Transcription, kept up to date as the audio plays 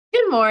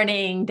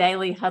morning,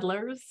 Daily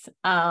Huddlers.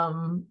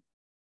 I'm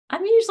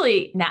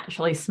usually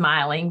naturally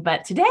smiling,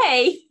 but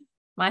today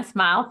my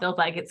smile feels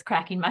like it's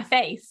cracking my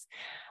face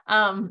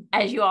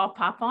as you all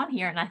pop on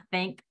here and I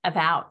think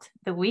about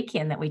the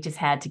weekend that we just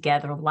had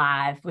together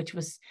live, which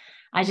was,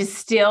 I just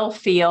still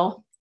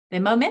feel the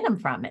momentum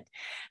from it.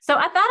 So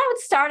I thought I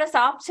would start us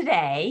off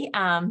today,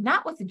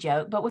 not with a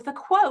joke, but with a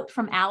quote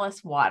from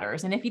Alice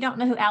Waters. And if you don't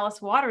know who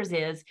Alice Waters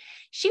is,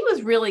 she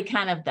was really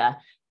kind of the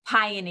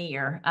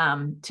pioneer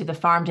to the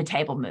farm to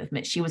table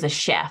movement. She was a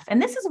chef.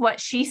 And this is what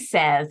she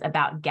says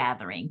about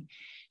gathering.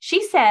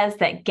 She says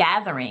that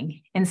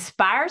gathering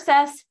inspires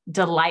us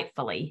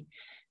delightfully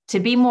to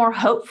be more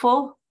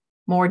hopeful,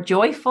 more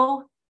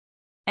joyful,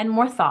 and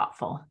more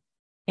thoughtful.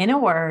 In a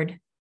word,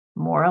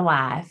 more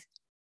alive.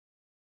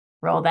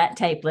 Roll that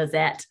tape,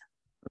 Lizette.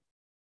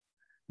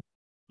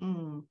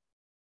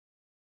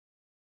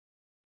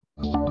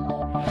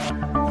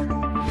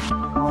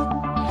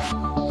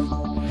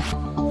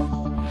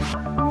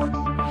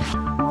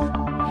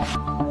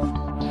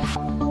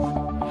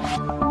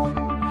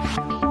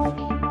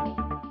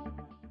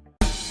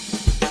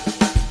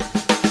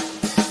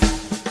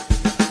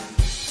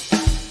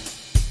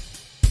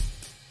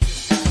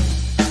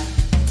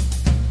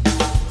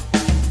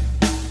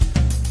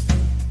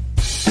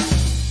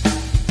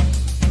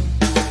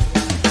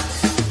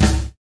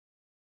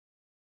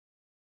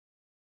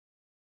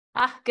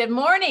 Good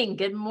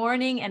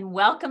morning, and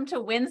welcome to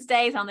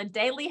Wednesdays on the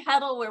Daily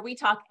Huddle, where we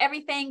talk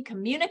everything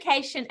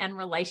communication and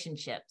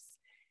relationships.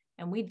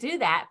 And we do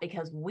that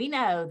because we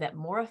know that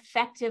more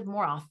effective,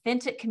 more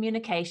authentic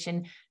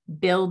communication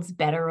builds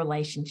better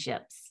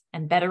relationships,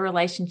 and better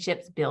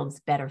relationships builds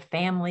better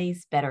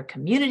families, better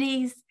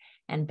communities,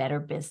 and better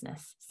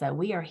business. So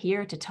we are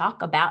here to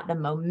talk about the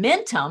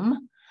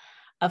momentum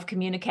of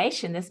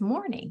communication this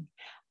morning.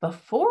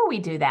 Before we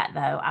do that, though,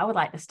 I would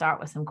like to start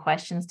with some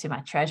questions to my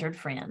treasured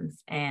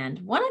friends. And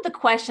one of the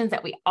questions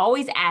that we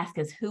always ask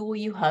is, who will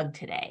you hug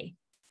today?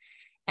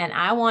 And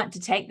I want to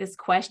take this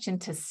question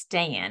to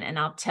Stan, and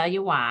I'll tell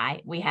you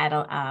why. We had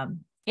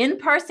an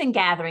in-person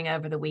gathering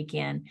over the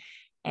weekend,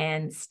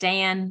 and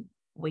Stan,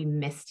 we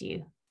missed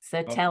you.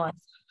 So tell us,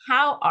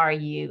 how are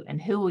you,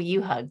 and who will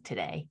you hug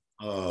today?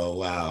 Oh,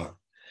 wow.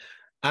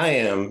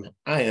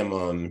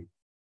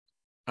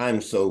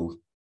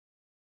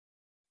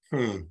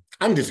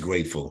 I'm just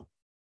grateful.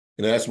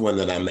 That's one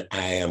that I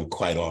am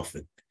quite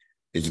often,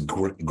 is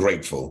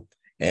grateful.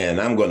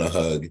 And I'm going to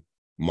hug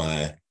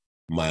my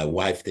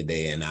wife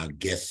today and our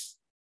guests,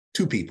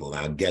 two people,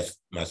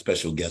 my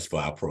special guest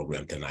for our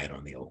program tonight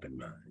on the Open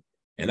Mind.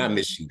 And I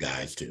miss you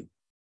guys too.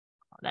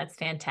 Oh, that's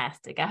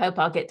fantastic. I hope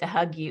I'll get to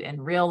hug you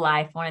in real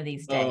life one of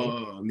these days.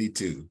 Oh, me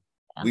too.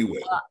 We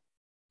will. Well,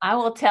 I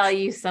will tell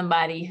you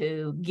somebody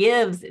who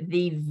gives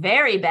the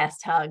very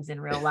best hugs in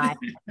real life.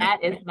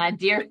 That is my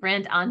dear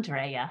friend,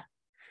 Andrea.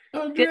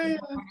 Good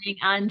morning,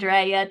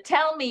 Andrea.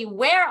 Tell me,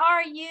 where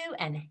are you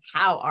and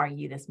how are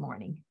you this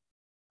morning?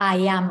 I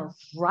am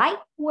right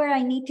where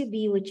I need to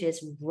be, which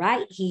is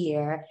right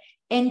here.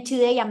 And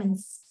today I'm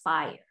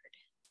inspired.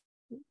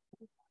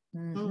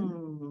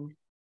 Inspired.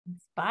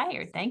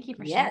 Thank you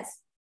for sharing. Yes.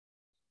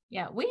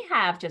 Yeah, we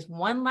have just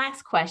one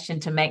last question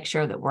to make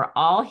sure that we're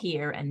all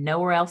here and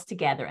nowhere else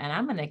together. And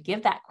I'm going to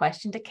give that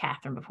question to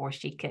Kathryn before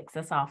she kicks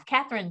us off.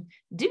 Kathryn,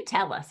 do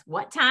tell us,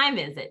 what time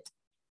is it?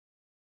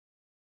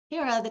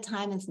 Tara, the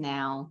time is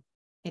now.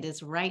 It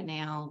is right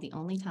now, the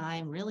only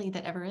time really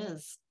that ever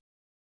is.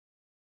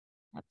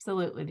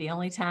 Absolutely, the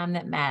only time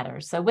that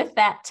matters. So with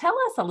that, tell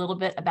us a little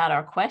bit about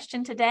our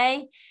question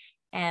today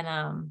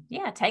and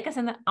take us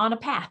on a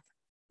path.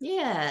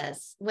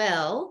 Yes.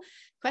 Well,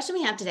 question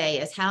we have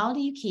today is, how do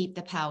you keep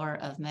the power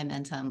of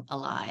momentum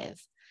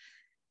alive?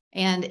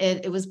 And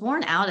it was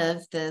born out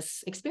of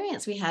this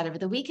experience we had over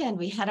the weekend.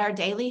 We had our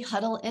Daily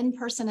Huddle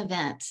in-person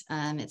event.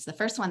 It's the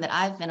first one that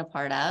I've been a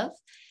part of,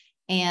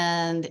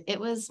 and it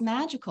was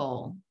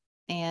magical.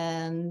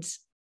 And,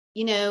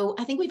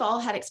 I think we've all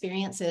had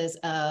experiences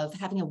of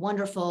having a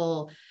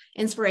wonderful,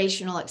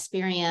 inspirational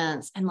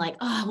experience and like,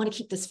 oh, I want to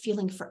keep this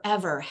feeling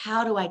forever.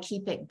 How do I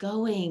keep it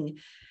going?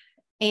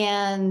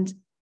 And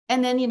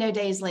then,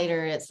 days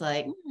later, it's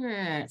like,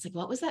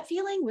 what was that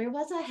feeling? Where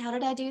was I? How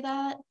did I do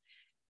that?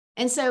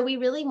 And so we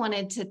really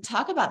wanted to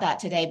talk about that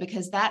today,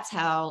 because that's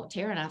how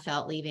Tara and I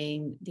felt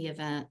leaving the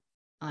event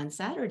on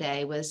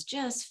Saturday, was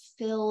just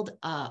filled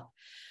up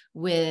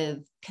with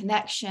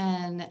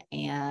connection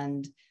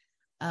and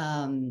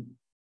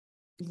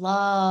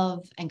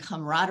love and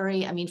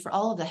camaraderie. I mean, for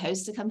all of the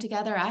hosts to come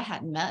together, I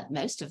hadn't met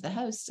most of the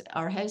hosts,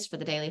 our hosts for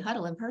the Daily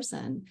Huddle, in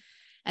person.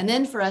 And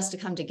then for us to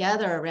come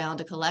together around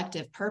a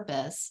collective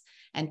purpose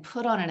and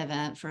put on an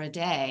event for a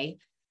day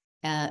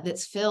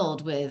that's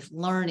filled with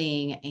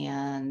learning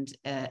and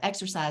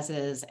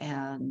exercises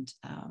and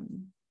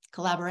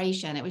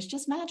collaboration. It was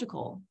just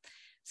magical.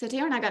 So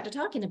Tara and I got to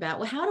talking about,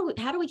 well,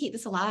 how do we keep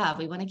this alive?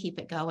 We want to keep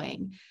it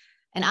going.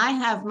 And I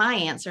have my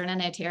answer, and I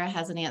know Tara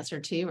has an answer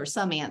too, or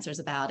some answers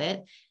about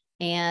it.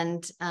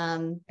 And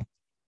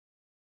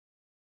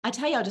I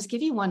tell you, I'll just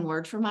give you one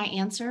word for my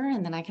answer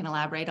and then I can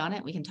elaborate on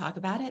it. We can talk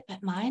about it,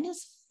 but mine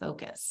is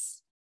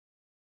focus.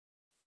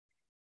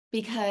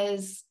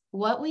 Because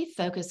what we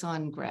focus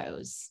on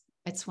grows.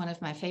 It's one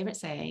of my favorite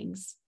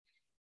sayings.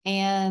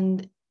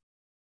 And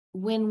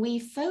when we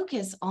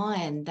focus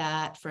on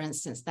that, for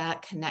instance,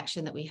 that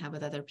connection that we have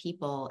with other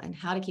people and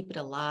how to keep it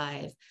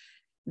alive,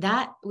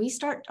 that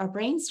our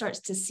brain starts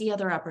to see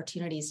other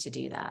opportunities to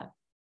do that.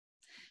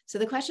 So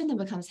the question then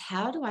becomes,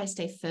 how do I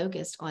stay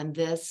focused on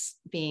this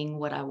being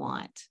what I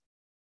want?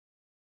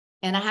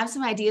 And I have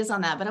some ideas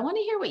on that, but I want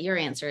to hear what your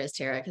answer is,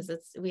 Tara, because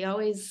we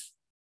always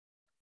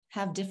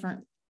have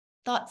different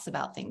thoughts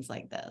about things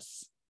like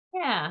this.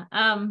 Yeah.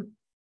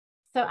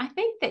 So I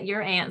think that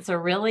your answer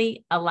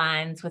really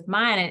aligns with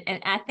mine.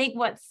 And I think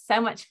what's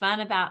so much fun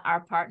about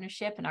our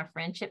partnership and our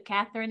friendship,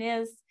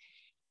 Kathryn, is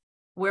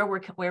where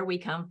we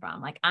come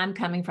from. Like, I'm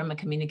coming from a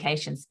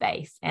communication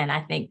space, and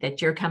I think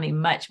that you're coming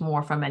much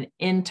more from an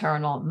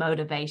internal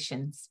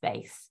motivation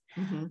space.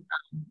 Mm-hmm.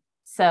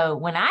 So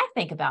when I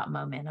think about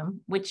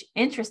momentum, which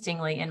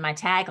interestingly in my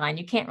tagline,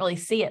 you can't really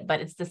see it, but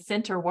it's the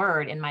center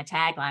word in my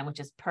tagline, which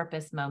is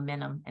purpose,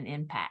 momentum, and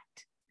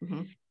impact.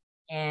 Mm-hmm.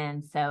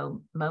 And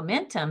so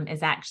momentum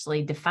is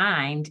actually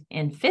defined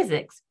in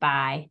physics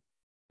by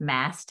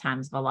mass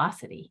times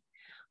velocity.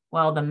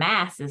 Well, the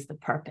mass is the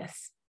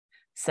purpose.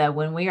 So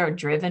when we are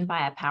driven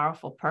by a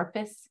powerful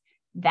purpose,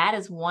 that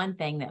is one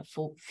thing that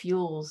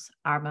fuels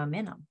our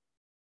momentum,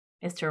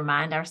 is to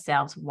remind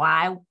ourselves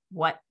why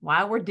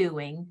we're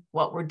doing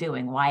what we're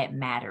doing, why it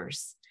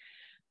matters.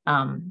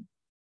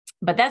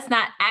 But that's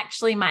not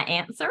actually my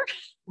answer.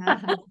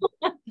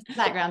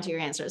 Background to your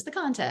answer is the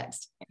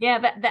context. Yeah,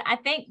 but I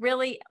think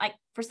really, like,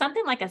 for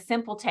something like a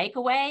simple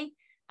takeaway,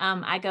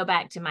 I go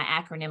back to my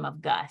acronym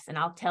of GUS, and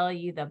I'll tell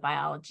you the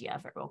biology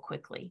of it real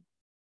quickly.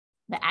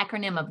 The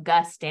acronym of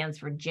GUS stands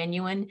for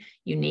genuine,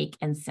 unique,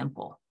 and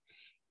simple.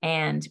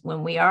 And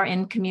when we are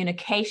in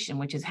communication,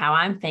 which is how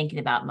I'm thinking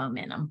about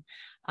momentum,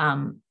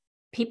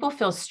 people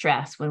feel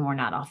stress when we're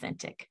not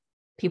authentic.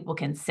 People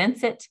can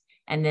sense it,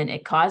 and then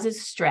it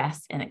causes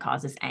stress and it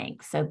causes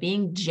angst. So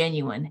being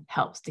genuine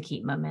helps to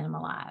keep momentum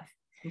alive.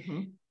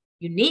 Mm-hmm.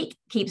 Unique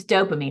keeps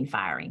dopamine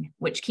firing,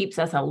 which keeps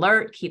us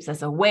alert, keeps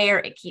us aware,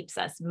 it keeps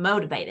us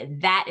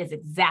motivated. That is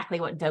exactly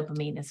what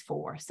dopamine is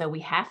for. So we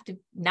have to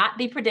not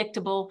be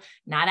predictable,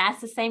 not ask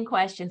the same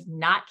questions,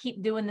 not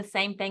keep doing the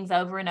same things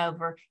over and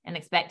over and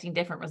expecting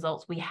different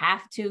results. We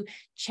have to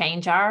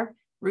change our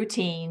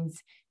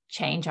routines,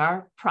 change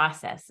our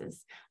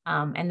processes.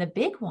 And the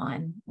big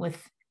one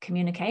with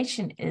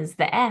communication is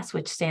the S,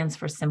 which stands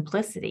for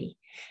simplicity.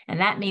 And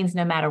that means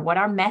no matter what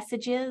our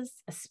message is,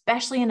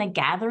 especially in a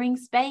gathering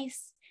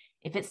space,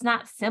 if it's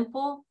not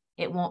simple,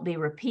 it won't be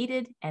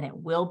repeated and it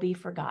will be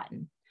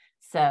forgotten.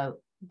 So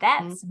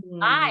that's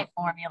my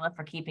formula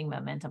for keeping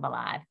momentum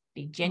alive.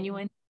 Be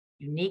genuine,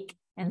 unique,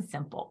 and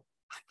simple.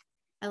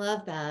 I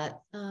love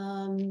that.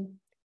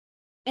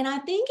 And I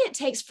think it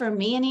takes, for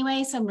me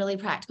anyway, some really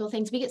practical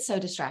things. We get so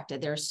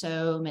distracted. There are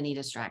so many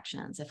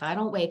distractions. If I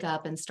don't wake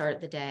up and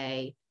start the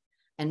day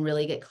and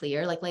really get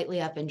clear, like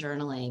lately I've been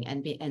journaling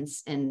and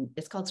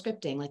it's called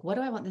scripting. Like, what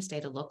do I want this day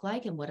to look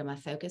like? And what am I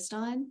focused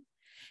on?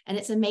 And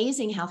it's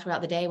amazing how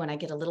throughout the day, when I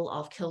get a little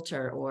off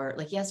kilter, or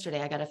like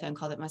yesterday, I got a phone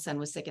call that my son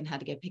was sick and had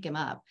to go pick him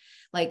up.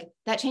 Like,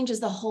 that changes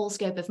the whole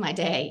scope of my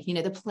day,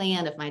 the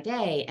plan of my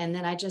day. And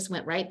then I just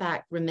went right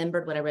back,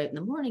 remembered what I wrote in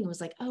the morning, and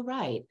was like, oh,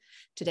 right.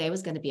 Today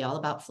was going to be all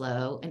about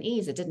flow and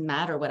ease. It didn't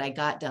matter what I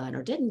got done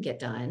or didn't get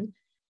done.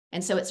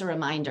 And so it's a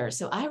reminder.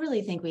 So I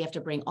really think we have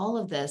to bring all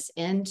of this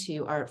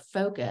into our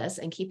focus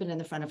and keep it in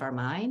the front of our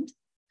mind.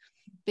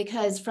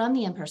 Because from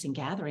the in-person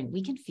gathering,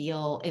 we can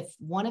feel, if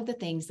one of the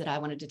things that I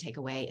wanted to take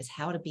away is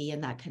how to be in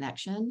that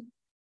connection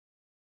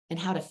and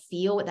how to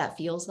feel what that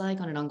feels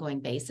like on an ongoing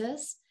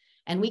basis.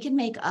 And we can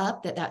make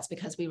up that that's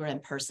because we were in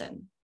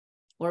person,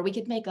 or we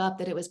could make up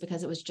that it was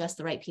because it was just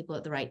the right people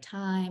at the right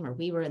time, or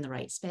we were in the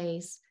right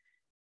space.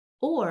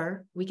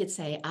 Or we could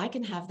say, I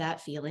can have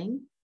that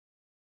feeling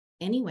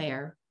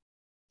anywhere,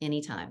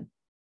 anytime.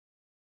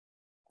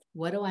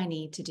 What do I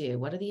need to do?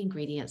 What are the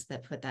ingredients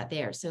that put that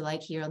there? So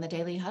like here on the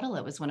Daily Huddle,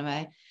 it was one of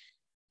my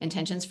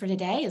intentions for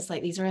today, is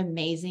like, these are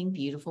amazing,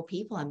 beautiful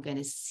people. I'm going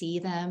to see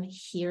them,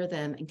 hear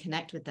them, and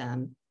connect with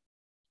them.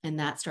 And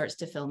that starts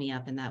to fill me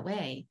up in that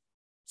way.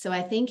 So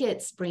I think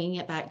it's bringing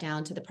it back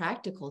down to the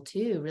practical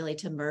too, really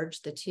to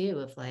merge the two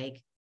of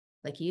like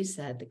you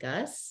said, the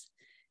GUS,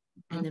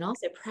 and then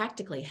also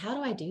practically, how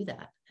do I do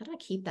that? How do I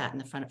keep that in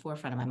the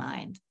forefront of my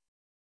mind?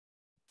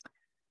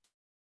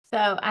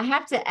 So I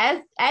have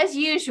to, as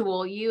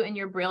usual, you and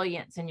your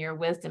brilliance and your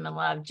wisdom and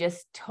love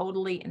just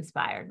totally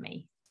inspired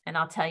me. And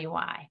I'll tell you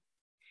why.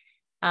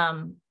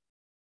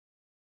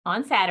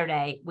 On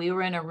Saturday, we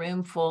were in a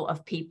room full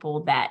of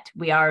people that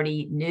we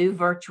already knew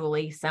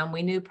virtually, some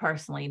we knew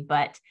personally,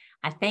 but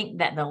I think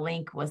that the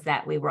link was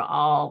that we were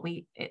all,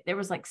 there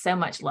was like so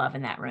much love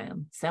in that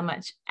room, so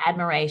much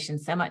admiration,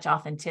 so much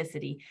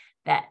authenticity,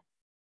 that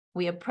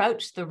we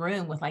approached the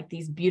room with like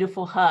these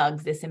beautiful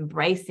hugs, this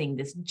embracing,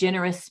 this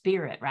generous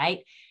spirit, right?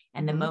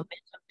 And the momentum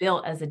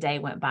built as the day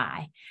went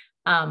by.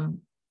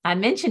 I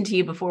mentioned to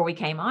you before we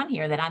came on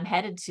here that I'm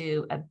headed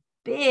to a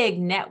big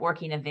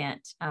networking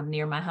event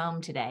near my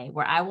home today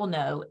where I will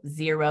know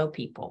 0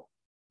 people.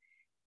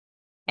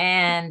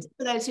 And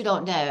for those who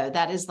don't know,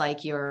 that is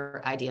like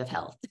your idea of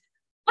health.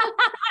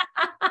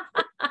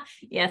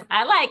 yes,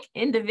 I like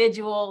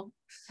individual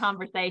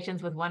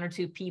conversations with 1 or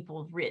 2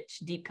 people, rich,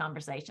 deep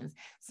conversations.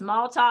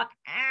 Small talk.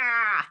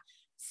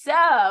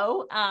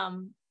 So,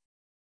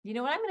 you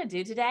know what I'm going to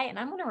do today? And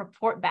I'm going to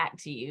report back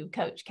to you,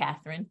 Coach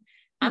Kathryn.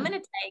 I'm going to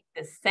take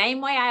the same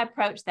way I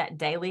approached that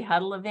daily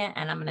huddle event,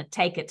 and I'm going to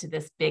take it to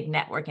this big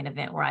networking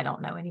event where I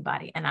don't know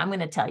anybody. And I'm going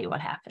to tell you what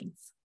happens.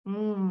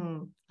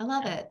 I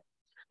love it.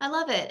 I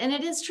love it. And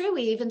it is true.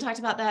 We even talked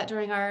about that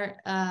during our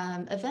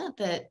event,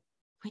 that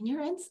when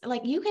you're in,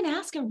 like, you can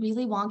ask a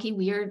really wonky,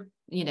 weird,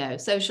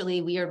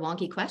 socially weird,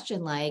 wonky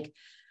question, like,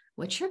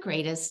 what's your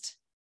greatest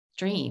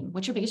dream?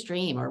 What's your biggest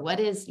dream? Or what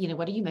is,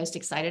 what are you most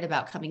excited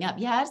about coming up?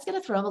 Yeah, it's going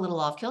to throw them a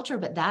little off kilter,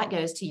 but that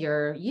goes to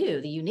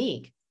the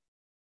unique.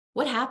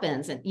 What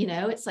happens? And,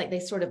 it's like they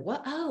sort of,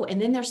 and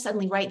then they're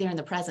suddenly right there in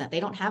the present. They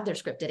don't have their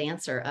scripted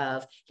answer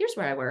of, here's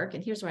where I work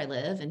and here's where I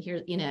live. And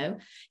here,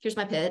 here's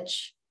my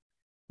pitch.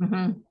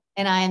 Mm-hmm.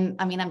 And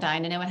I'm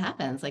dying to know what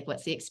happens. Like,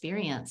 what's the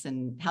experience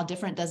and how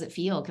different does it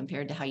feel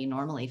compared to how you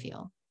normally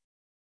feel?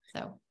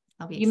 So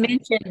I'll be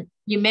excited.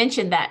 You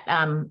mentioned that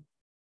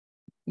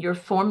your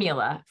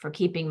formula for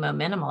keeping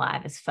momentum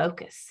alive is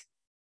focus.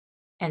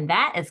 And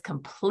that is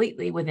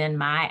completely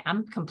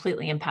I'm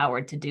completely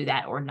empowered to do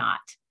that or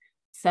not.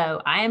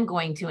 So I am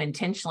going to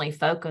intentionally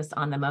focus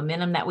on the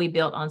momentum that we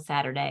built on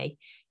Saturday,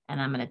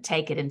 and I'm going to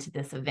take it into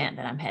this event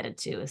that I'm headed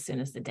to as soon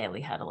as the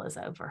daily huddle is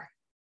over.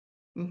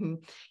 Mm-hmm.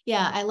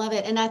 Yeah, I love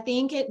it. And I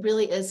think it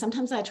really is.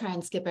 Sometimes I try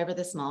and skip over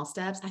the small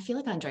steps. I feel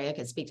like Andrea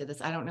could speak to this.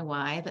 I don't know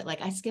why, but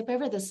like I skip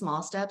over the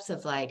small steps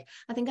of like,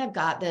 I think I've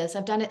got this.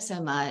 I've done it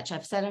so much.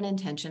 I've set an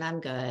intention. I'm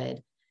good.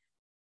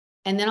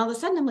 And then all of a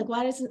sudden I'm like,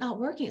 why is it not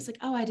working? It's like,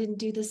 oh, I didn't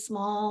do the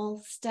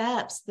small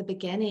steps, the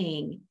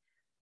beginning.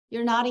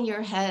 You're nodding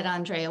your head,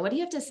 Andrea. What do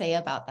you have to say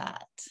about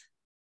that?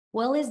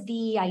 Well, is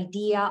the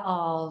idea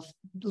of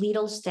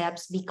little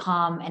steps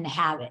become a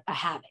habit.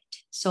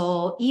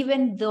 So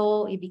even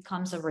though it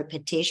becomes a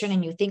repetition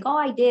and you think, oh,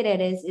 I did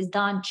it, it's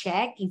done,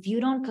 check. If you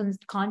don't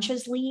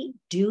consciously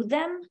do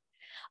them,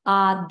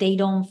 they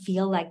don't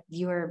feel like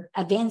you're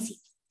advancing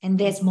in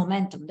this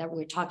momentum that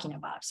we're talking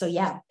about. So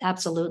yeah,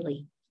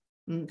 absolutely.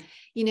 And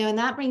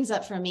that brings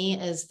up for me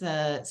is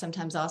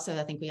sometimes also,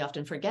 I think we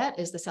often forget,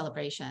 is the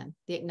celebration,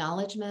 the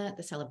acknowledgement,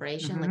 the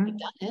celebration, like we've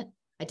done it.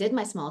 I did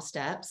my small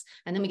steps.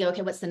 And then we go,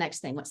 okay, what's the next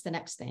thing? What's the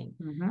next thing?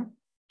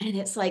 And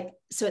it's like,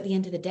 so at the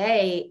end of the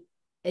day,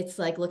 it's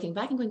like looking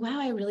back and going, wow,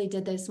 I really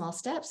did those small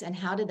steps. And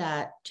how did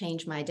that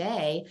change my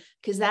day?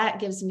 Because that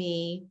gives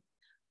me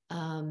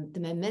the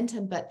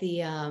momentum, but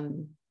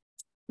the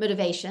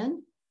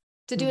motivation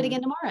to do it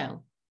again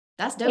tomorrow.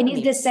 That's dope. And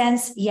it's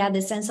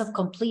the sense of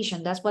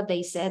completion. That's what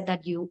they said,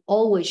 that you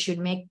always should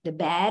make the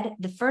bed.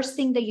 The first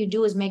thing that you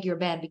do is make your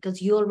bed,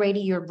 because your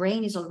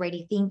brain is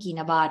already thinking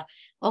about,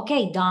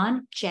 okay,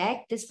 done,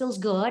 check, this feels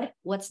good.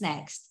 What's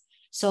next?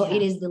 So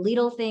it is the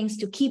little things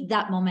to keep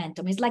that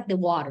momentum. It's like the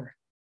water.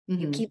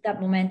 You keep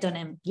that momentum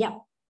and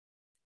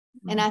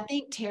And I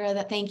think, Tara,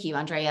 thank you,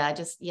 Andrea.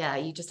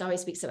 You just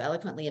always speak so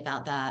eloquently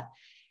about that.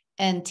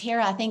 And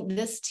Tara, I think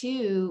this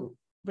too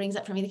brings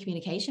up for me the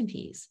communication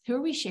piece. Who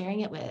are we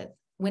sharing it with?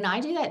 When I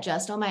do that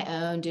just on my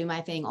own, do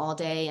my thing all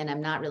day, and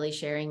I'm not really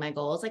sharing my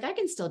goals, like I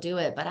can still do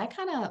it, but I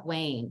kind of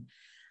wane.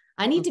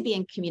 I need to be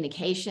in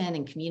communication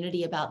and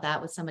community about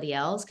that with somebody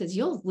else, because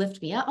you'll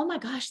lift me up. Oh my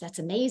gosh, that's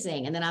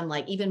amazing. And then I'm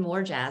like even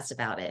more jazzed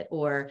about it.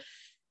 Or,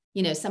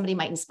 somebody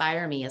might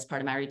inspire me as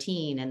part of my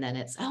routine. And then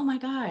it's, oh my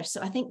gosh.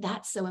 So I think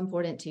that's so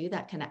important too,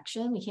 that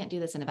connection. We can't do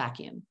this in a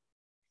vacuum.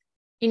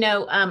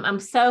 I'm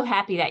so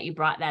happy that you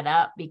brought that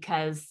up,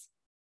 because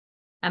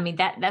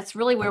that's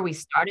really where we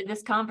started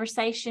this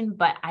conversation,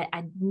 but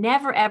I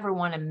never, ever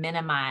want to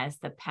minimize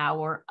the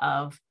power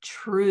of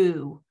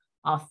true,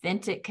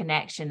 authentic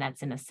connection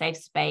that's in a safe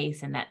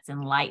space and that's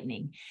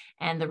enlightening.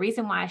 And the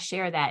reason why I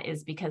share that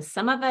is because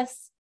some of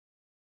us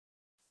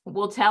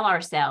will tell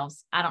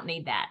ourselves, I don't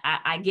need that.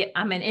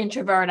 I'm an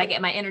introvert. I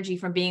get my energy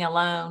from being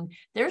alone.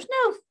 There's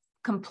no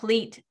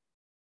complete,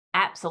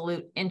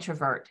 absolute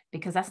introvert,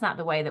 because that's not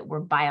the way that we're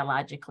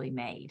biologically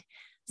made.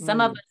 Some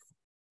of us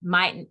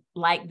might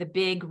like the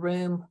big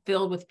room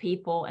filled with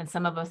people, and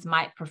some of us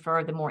might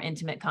prefer the more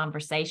intimate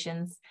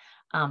conversations.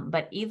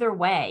 But either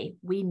way,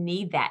 we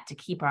need that to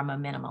keep our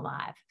momentum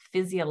alive.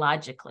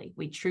 Physiologically,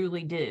 we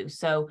truly do.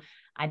 So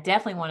I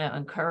definitely want to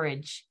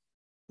encourage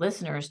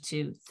listeners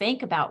to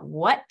think about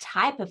what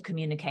type of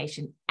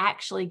communication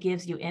actually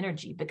gives you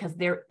energy, because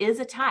there is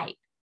a type.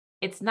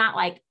 It's not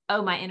like,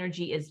 oh, my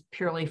energy is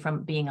purely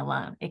from being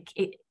alone.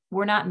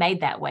 We're not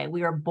made that way.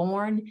 We are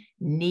born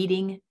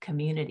needing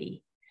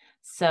community.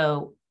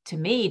 So to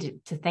me,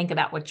 to think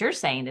about what you're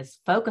saying is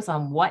focus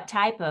on what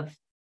type of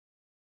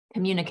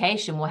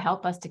communication will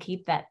help us to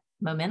keep that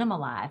momentum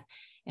alive.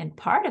 And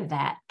part of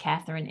that,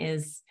 Kathryn,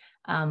 is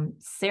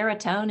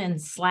serotonin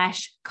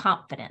 /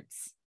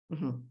 confidence.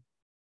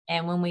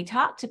 And when we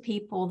talk to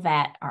people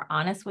that are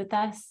honest with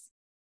us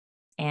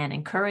and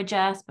encourage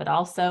us, but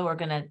also are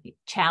going to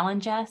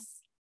challenge us,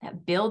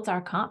 that builds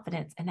our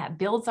confidence and that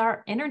builds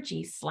our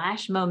energy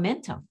 /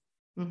 momentum.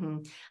 Mm-hmm.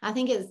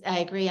 I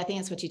agree. I think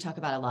it's what you talk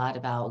about a lot,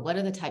 about what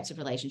are the types of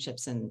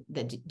relationships and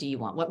that do you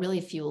want? What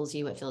really fuels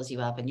you? What fills you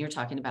up? And you're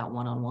talking about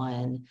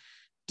one-on-one,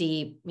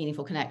 deep,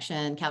 meaningful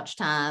connection, couch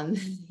time,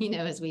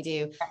 as we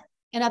do.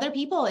 And other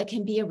people, it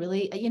can be a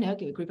really,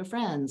 a group of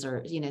friends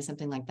or,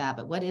 something like that.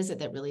 But what is it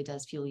that really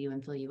does fuel you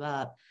and fill you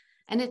up?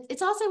 And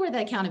it's also where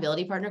the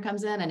accountability partner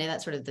comes in. I know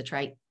that's sort of the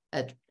trite,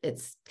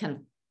 it's kind of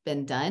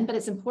been done, but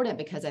it's important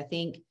because I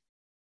think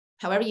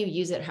however you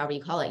use it, however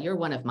you call it, you're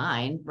one of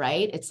mine,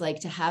 right? It's like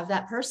to have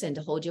that person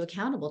to hold you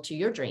accountable to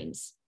your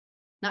dreams,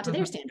 not to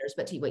their standards,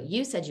 but to what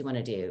you said you want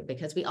to do,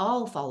 because we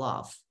all fall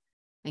off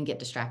and get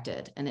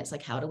distracted. And it's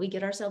like, how do we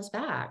get ourselves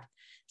back?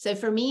 So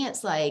for me,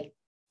 it's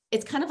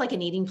kind of like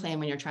an eating plan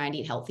when you're trying to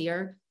eat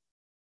healthier.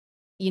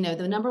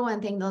 The number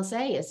one thing they'll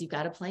say is you've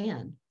got a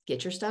plan,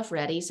 get your stuff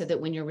ready so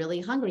that when you're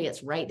really hungry,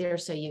 it's right there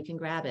so you can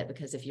grab it.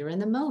 Because if you're in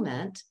the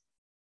moment,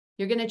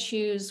 you're going to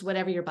choose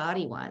whatever your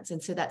body wants.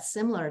 And so that's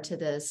similar to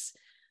this.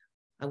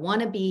 I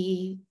want to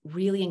be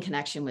really in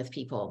connection with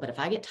people, but if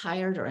I get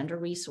tired or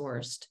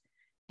under-resourced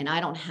and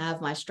I don't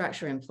have my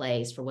structure in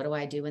place for what do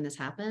I do when this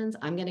happens,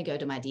 I'm going to go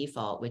to my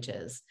default, which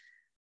is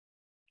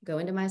go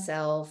into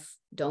myself,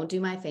 don't do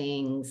my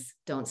things,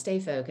 don't stay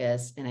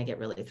focused, and I get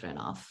really thrown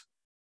off.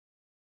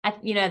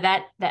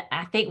 That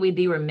I think we'd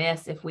be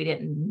remiss if we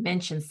didn't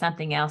mention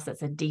something else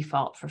that's a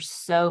default for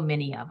so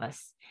many of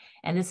us.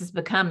 And this is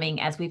becoming,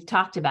 as we've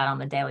talked about on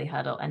the Daily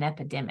Huddle, an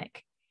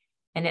epidemic.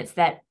 And it's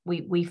that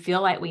we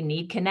feel like we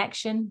need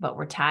connection, but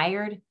we're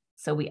tired.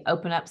 So we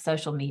open up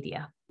social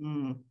media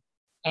and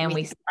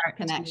we start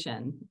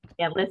connection.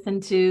 Listen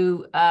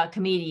to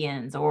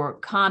comedians or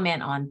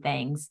comment on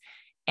things.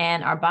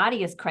 And our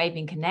body is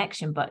craving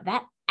connection, but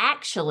that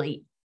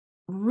actually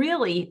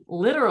really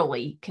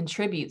literally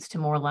contributes to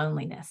more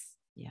loneliness.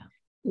 Yeah.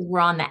 We're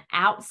on the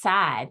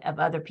outside of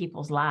other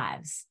people's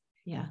lives.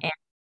 Yeah. And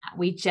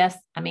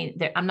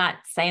I'm not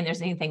saying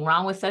there's anything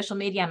wrong with social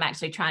media. I'm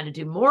actually trying to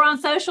do more on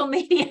social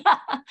media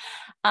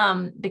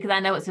because I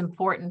know it's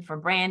important for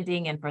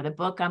branding and for the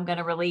book I'm going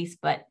to release,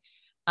 but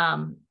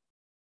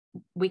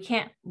we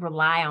can't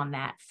rely on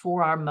that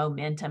for our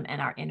momentum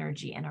and our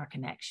energy and our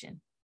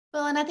connection.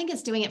 Well, and I think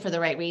it's doing it for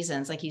the right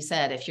reasons. Like you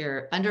said, if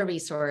you're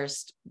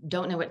under-resourced,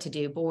 don't know what to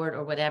do, bored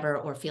or whatever,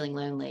 or feeling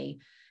lonely,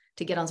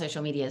 to get on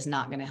social media is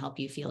not going to help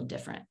you feel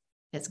different.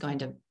 It's going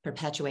to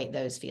perpetuate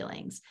those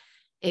feelings.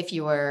 If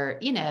you're,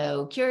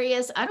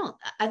 curious,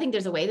 I think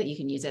there's a way that you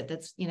can use it.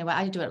 That's,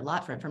 I do it a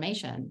lot for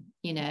information,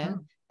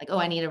 like, oh,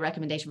 I need a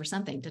recommendation for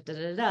something,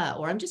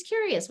 or I'm just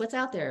curious what's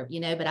out there,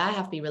 but I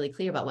have to be really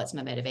clear about what's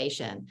my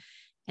motivation.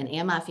 And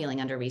am I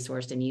feeling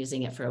under-resourced and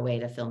using it for a way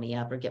to fill me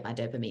up or get my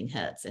dopamine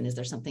hits? And is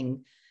there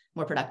something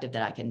more productive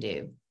that I can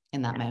do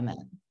in that moment?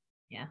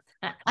 Yeah.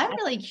 I'm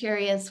really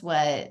curious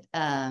what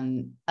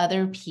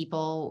other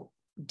people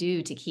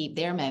do to keep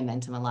their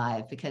momentum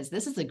alive, because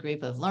this is a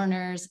group of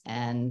learners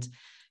and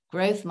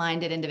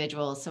growth-minded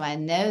individuals. So I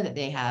know that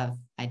they have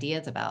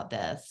ideas about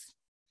this.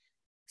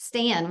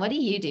 Stan, what do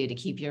you do to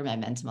keep your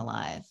momentum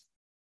alive?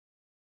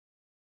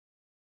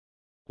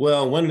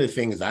 Well, one of the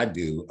things I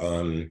do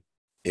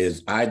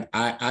is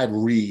I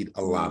read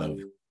a lot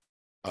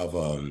of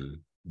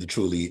the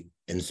truly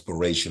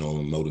inspirational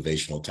and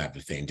motivational type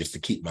of thing, just to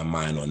keep my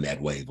mind on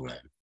that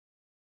wavelength.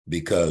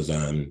 Because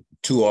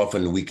too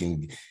often we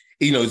can,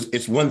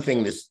 it's one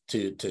thing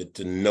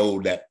to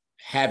know that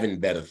having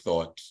better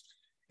thoughts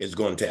is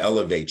going to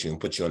elevate you and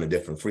put you on a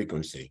different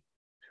frequency.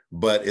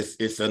 But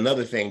it's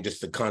another thing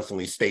just to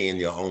constantly stay in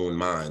your own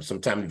mind.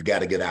 Sometimes you've got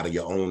to get out of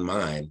your own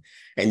mind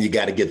and you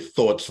got to get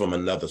thoughts from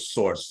another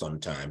source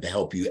sometime to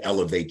help you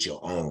elevate your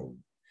own.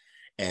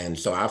 And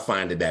so I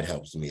find that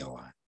helps me a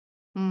lot.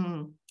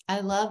 I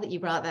love that you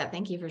brought that.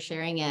 Thank you for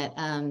sharing it.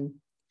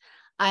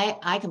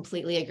 I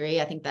completely agree.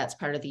 I think that's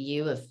part of the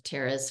U of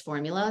Tara's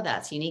formula.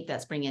 That's unique.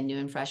 That's bringing new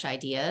and fresh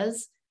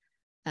ideas.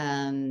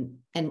 And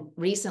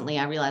recently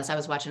I realized I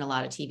was watching a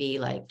lot of TV,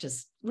 like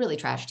just really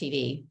trash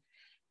TV.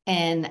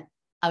 And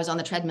I was on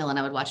the treadmill and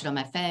I would watch it on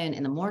my phone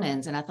in the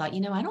mornings. And I thought,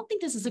 I don't think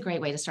this is a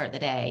great way to start the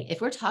day. If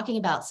we're talking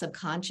about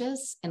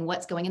subconscious and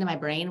what's going into my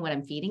brain, what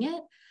I'm feeding it,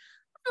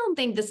 I don't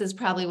think this is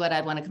probably what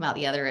I'd want to come out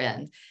the other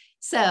end.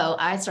 So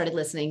I started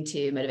listening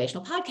to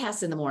motivational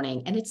podcasts in the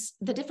morning, and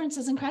the difference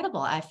is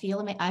incredible. I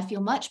feel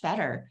much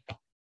better.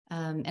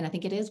 And I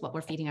think it is what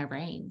we're feeding our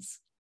brains.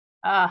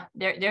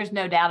 There's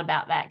no doubt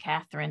about that,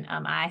 Kathryn.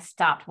 I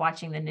stopped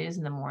watching the news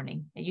in the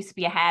morning. It used to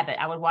be a habit.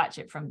 I would watch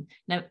it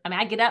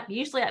I get up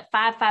usually at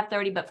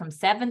 5:30, but from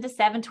 7 to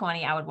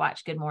 7:20, I would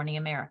watch Good Morning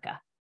America.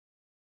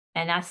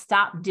 And I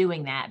stopped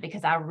doing that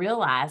because I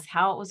realized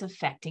how it was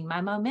affecting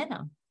my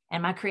momentum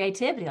and my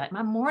creativity. Like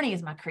my morning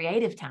is my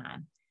creative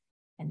time.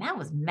 And that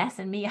was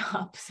messing me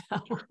up.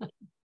 So.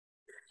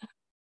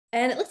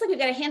 And it looks like we've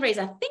got a hand raised.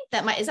 I think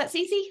is that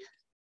Cece?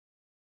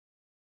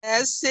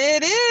 Yes,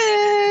 it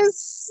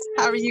is.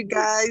 How are you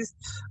guys?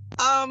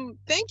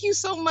 Thank you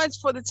so much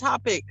for the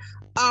topic.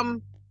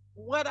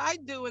 What I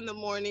do in the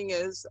morning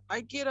is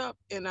I get up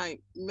and I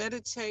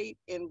meditate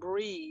and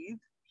breathe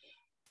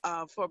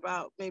for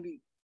about maybe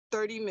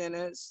 30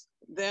 minutes.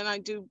 Then I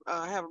do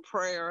have a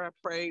prayer. I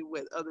pray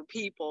with other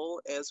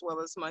people as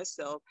well as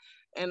myself.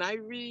 And I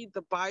read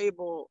the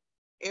Bible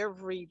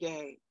every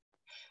day.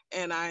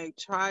 And I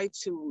try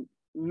to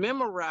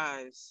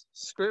memorize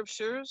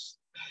scriptures.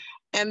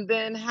 And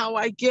then how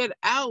I get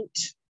out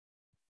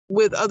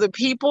with other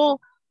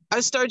people, I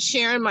start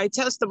sharing my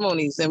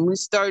testimonies and we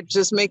start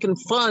just making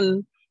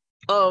fun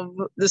of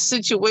the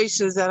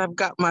situations that I've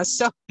got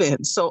myself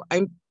in. So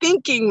I'm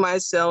thinking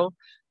myself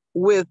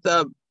with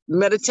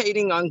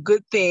meditating on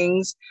good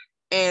things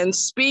and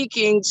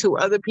speaking to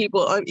other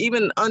people,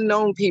 even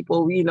unknown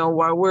people, you know,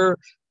 while we're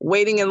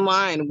waiting in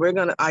line,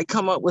 I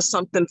come up with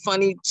something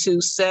funny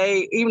to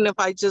say, even if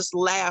I just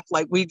laugh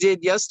like we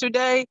did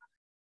yesterday.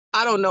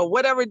 I don't know,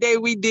 whatever day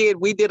we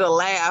did a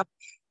laugh.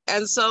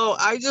 And so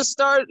I just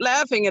start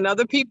laughing and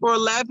other people are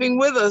laughing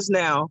with us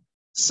now.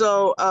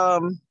 So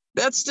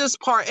that's just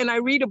part. And I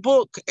read a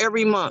book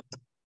every month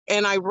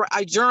and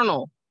I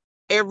journal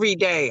every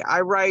day.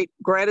 I write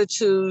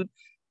gratitude,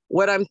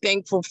 what I'm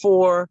thankful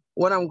for,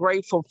 what I'm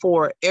grateful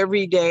for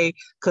every day,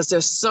 because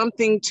there's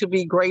something to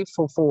be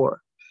grateful for.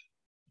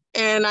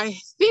 And I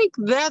think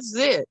that's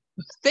it.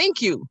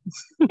 Thank you.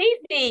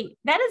 Cece,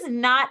 that is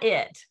not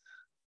it.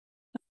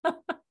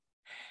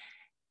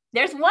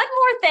 There's one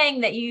more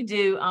thing that you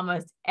do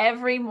almost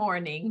every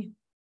morning,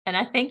 and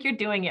I think you're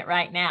doing it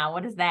right now.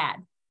 What is that?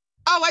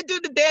 Oh, I do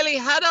the daily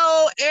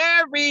huddle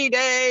every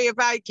day if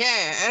I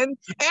can. And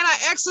I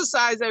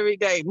exercise every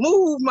day,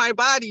 move my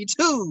body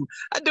too.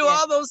 I do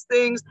all those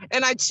things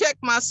and I check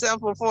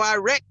myself before I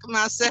wreck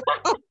myself.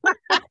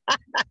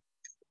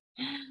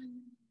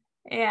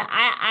 Yeah,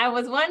 I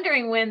was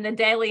wondering when the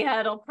daily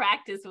huddle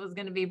practice was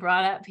going to be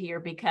brought up here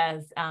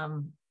because,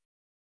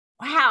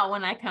 wow,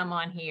 when I come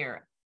on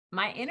here,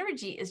 my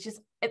energy is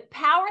just, it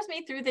powers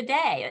me through the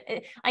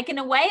day. Like in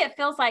a way, it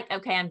feels like,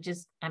 okay,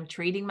 I'm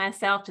treating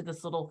myself to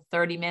this little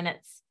 30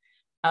 minutes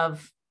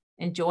of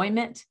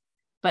enjoyment,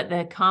 but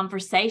the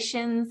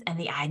conversations and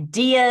the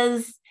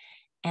ideas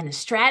and the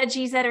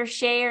strategies that are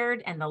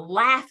shared and the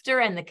laughter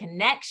and the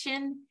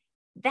connection,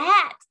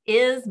 that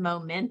is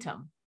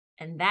momentum.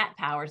 And that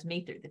powers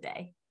me through the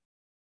day.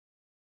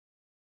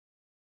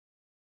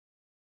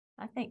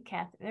 I think,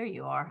 Kathryn, there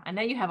you are. I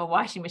know you have a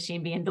washing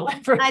machine being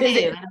delivered. I do.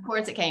 And of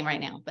course it came right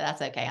now, but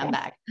that's okay. I'm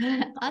back.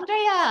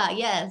 Andrea,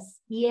 yes.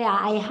 Yeah,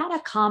 I had a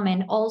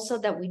comment also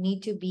that we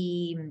need to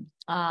be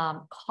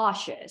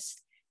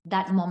cautious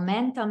that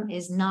momentum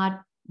is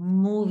not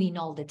moving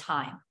all the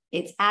time.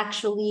 It's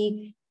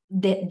actually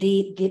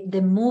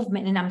the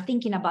movement, and I'm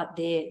thinking about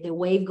the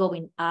wave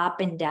going up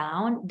and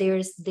down.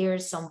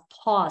 There's some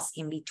pause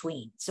in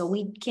between. So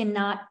we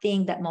cannot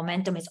think that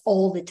momentum is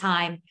all the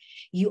time.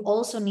 You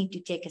also need to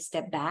take a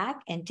step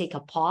back and take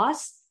a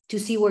pause to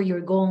see where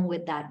you're going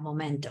with that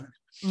momentum.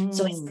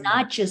 So it's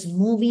not just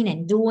moving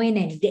and doing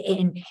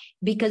and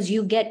because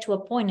you get to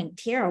a point, and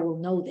Tara will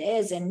know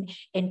this, and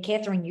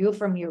Kathryn, you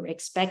from your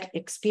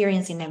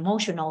experience in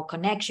emotional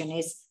connection,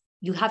 is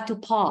you have to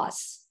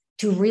pause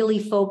to really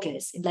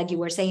focus, like you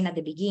were saying at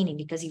the beginning,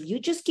 because if you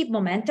just keep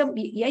momentum,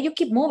 you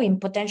keep moving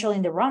potentially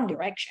in the wrong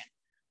direction.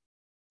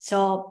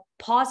 So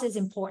pause is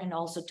important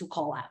also to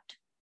call out.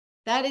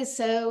 That is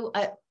so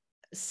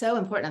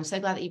important. I'm so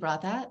glad that you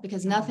brought that,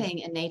 because nothing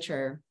in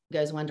nature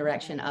goes one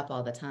direction up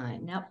all the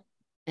time. Nope.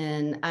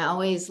 And I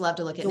always love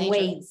to look at the nature.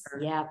 waves.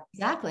 Yeah,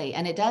 exactly.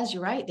 And it does,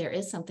 you're right. There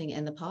is something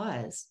in the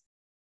pause,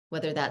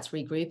 whether that's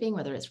regrouping,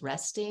 whether it's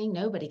resting.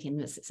 Nobody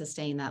can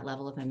sustain that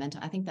level of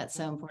momentum. I think that's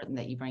so important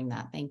that you bring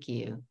that. Thank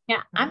you.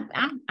 Yeah,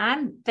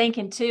 I'm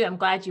thinking too. I'm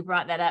glad you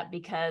brought that up,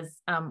 because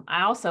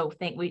I also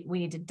think we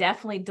need to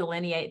definitely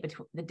delineate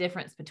between the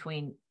difference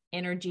between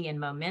energy and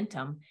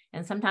momentum.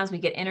 And sometimes we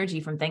get energy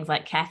from things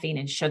like caffeine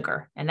and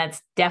sugar, and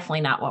that's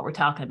definitely not what we're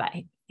talking about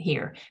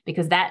here,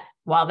 because that,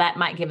 while that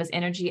might give us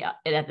energy,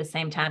 it at the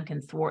same time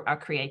can thwart our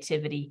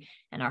creativity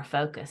and our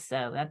focus.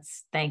 So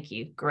thank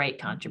you. Great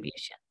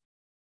contribution.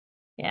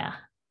 Yeah.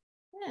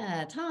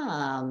 Yeah,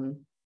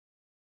 Tom.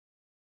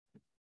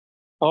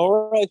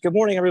 All right. Good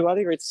morning,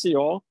 everybody. Great to see you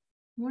all.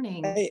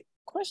 Morning. Hey,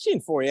 question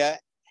for you.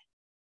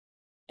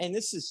 And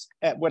this is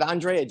what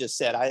Andrea just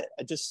said.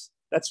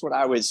 That's what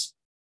I was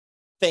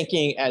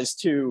thinking as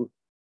to,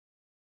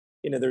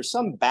 there's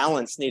some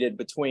balance needed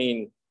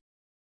between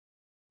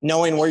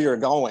knowing where you're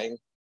going,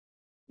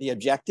 the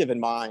objective in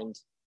mind.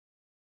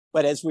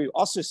 But as we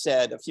also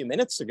said a few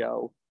minutes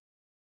ago,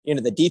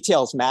 the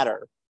details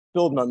matter,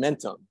 build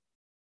momentum.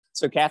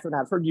 So Kathryn,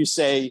 I've heard you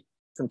say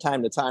from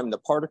time to time, the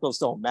particles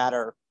don't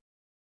matter.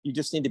 You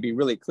just need to be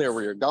really clear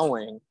where you're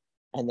going.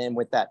 And then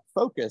with that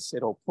focus,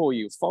 it'll pull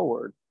you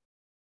forward.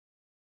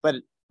 But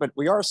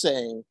we are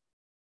saying,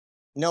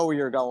 know where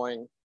you're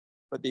going,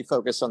 but be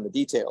focused on the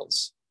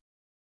details.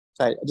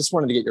 So I just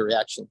wanted to get your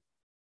reaction.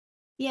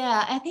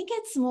 Yeah, I think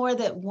it's more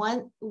that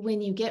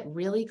when you get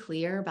really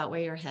clear about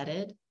where you're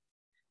headed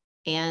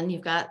and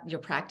you've got your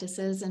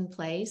practices in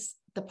place,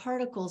 the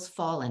particles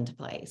fall into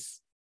place.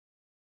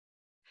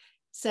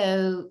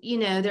 So,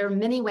 there are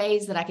many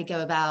ways that I could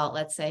go about,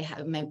 let's say,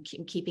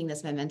 keeping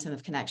this momentum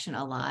of connection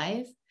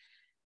alive.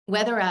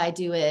 Whether I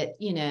do it,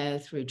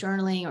 through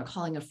journaling or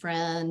calling a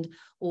friend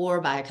or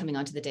by coming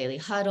onto the daily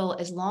huddle,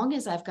 as long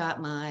as I've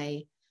got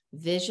my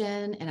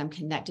vision and I'm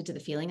connected to the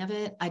feeling of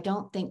it, I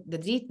don't think the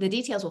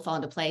details will fall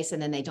into place,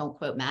 and then they don't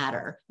quote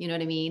matter. You know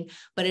what I mean?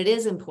 But it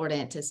is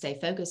important to stay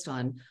focused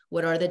on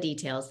what are the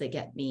details that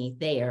get me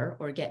there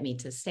or get me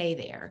to stay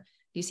there.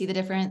 Do you see the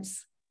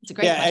difference? It's a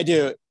great question. I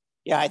do.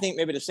 Yeah, I think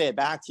maybe to say it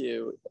back to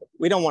you,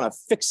 we don't want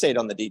to fixate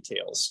on the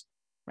details.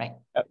 Right.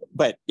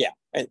 But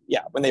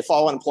when they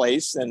fall in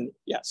place, then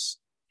yes,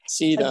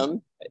 see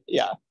them.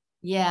 Yeah.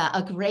 Yeah.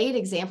 A great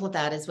example of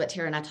that is what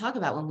Tara and I talk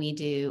about when we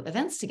do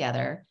events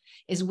together,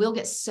 is we'll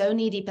get so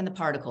knee deep in the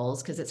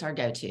particles because it's our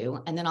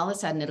go-to. And then all of a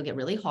sudden it'll get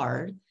really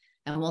hard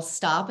and we'll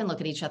stop and look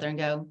at each other and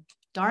go,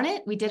 darn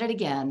it, we did it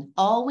again.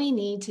 All we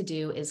need to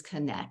do is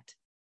connect.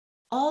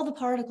 All the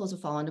particles will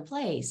fall into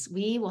place.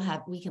 We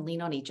can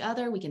lean on each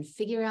other. We can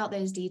figure out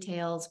those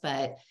details,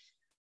 but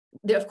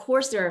of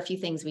course, there are a few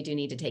things we do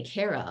need to take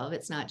care of.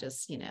 It's not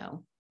just,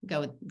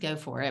 go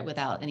for it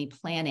without any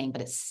planning,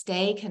 but it's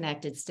stay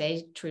connected,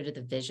 stay true to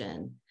the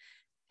vision,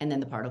 and then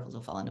the particles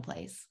will fall into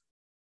place.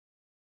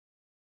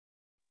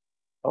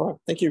 Oh,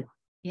 thank you.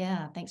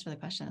 Yeah, thanks for the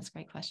question. That's a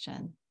great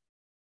question.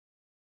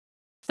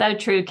 So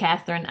true,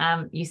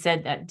 Kathryn. You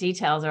said that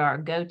details are our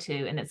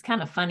go-to, and it's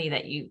kind of funny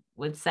that you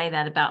would say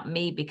that about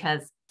me,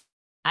 because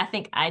I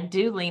think I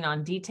do lean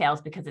on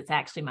details because it's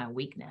actually my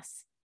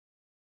weakness.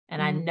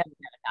 And I know that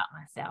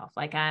about myself.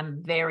 Like,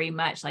 I'm very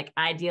much like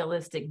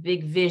idealistic,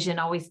 big vision,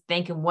 always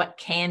thinking what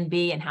can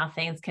be and how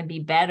things can be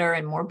better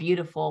and more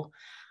beautiful.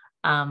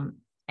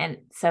 And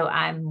so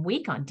I'm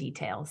weak on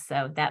details.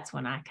 So that's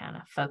when I kind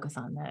of focus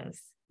on those.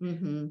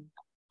 Mm-hmm.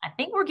 I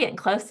think we're getting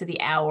close to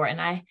the hour,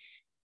 and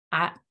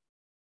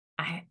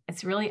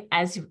it's really,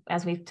 as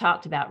we've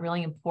talked about,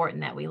 really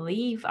important that we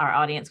leave our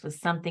audience with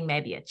something,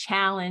 maybe a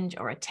challenge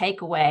or a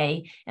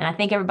takeaway. And I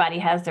think everybody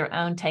has their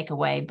own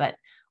takeaway, but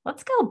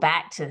let's go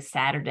back to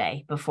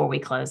Saturday before we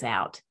close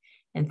out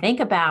and think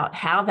about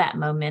how that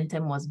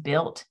momentum was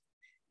built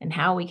and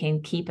how we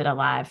can keep it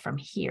alive from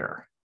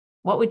here.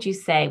 What would you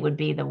say would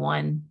be the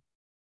one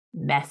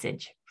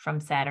message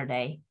from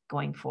Saturday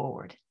going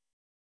forward?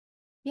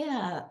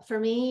 Yeah, for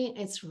me,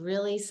 it's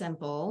really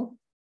simple.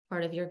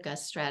 Part of your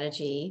GUST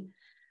strategy,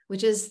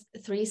 which is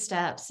 3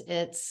 steps.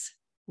 It's,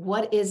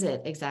 what is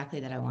it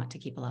exactly that I want to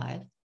keep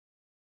alive?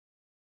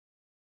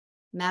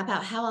 Map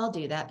out how I'll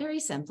do that very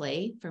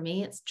simply. For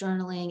me, it's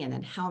journaling, and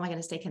then how am I going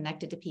to stay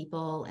connected to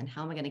people, and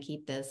how am I going to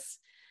keep this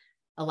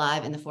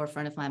alive in the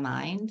forefront of my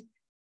mind?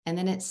 And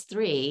then it's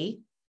 3,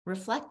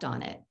 reflect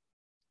on it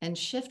and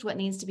shift what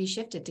needs to be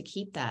shifted to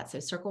keep that. So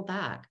circle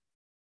back.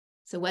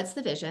 So what's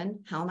the vision?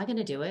 How am I going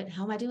to do it?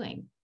 How am I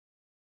doing?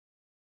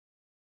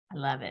 I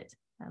love it.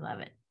 I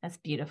love it. That's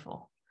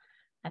beautiful.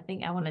 I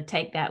think I want to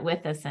take that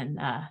with us, and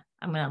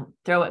I'm going to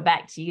throw it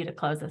back to you to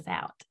close us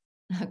out.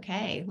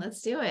 Okay,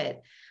 let's do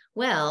it.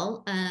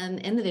 Well,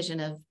 in the vision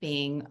of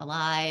being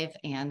alive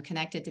and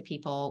connected to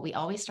people, we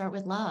always start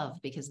with love,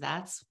 because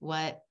that's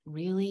what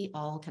really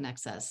all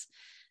connects us.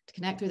 To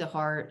connect through the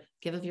heart,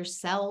 give of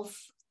yourself,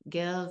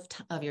 give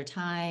of your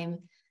time.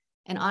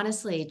 And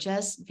honestly,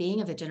 just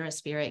being of a generous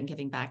spirit and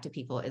giving back to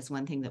people is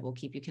one thing that will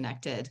keep you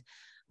connected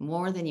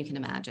more than you can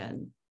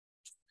imagine.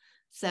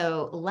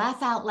 So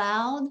laugh out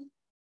loud.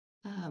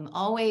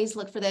 Always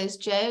look for those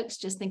jokes.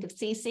 Just think of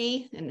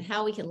Cece and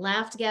how we can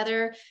laugh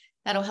together.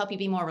 That'll help you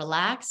be more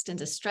relaxed and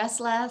to stress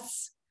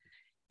less.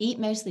 Eat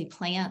mostly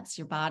plants.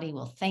 Your body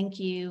will thank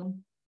you.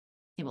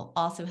 It will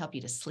also help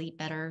you to sleep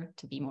better,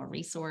 to be more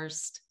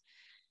resourced,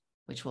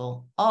 which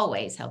will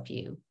always help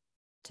you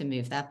to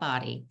move that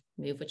body.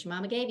 Move what your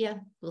mama gave you.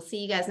 We'll see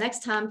you guys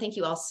next time. Thank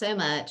you all so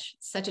much.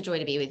 Such a joy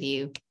to be with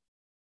you.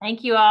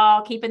 Thank you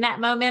all. Keeping that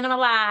momentum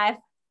alive.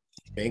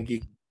 Thank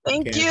you.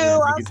 Thank Kathryn. you. Thank you,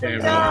 Awesome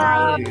Tara.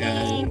 job.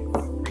 Thank you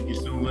guys. Thank you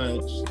so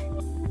much.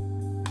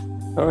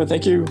 Oh,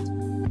 thank you.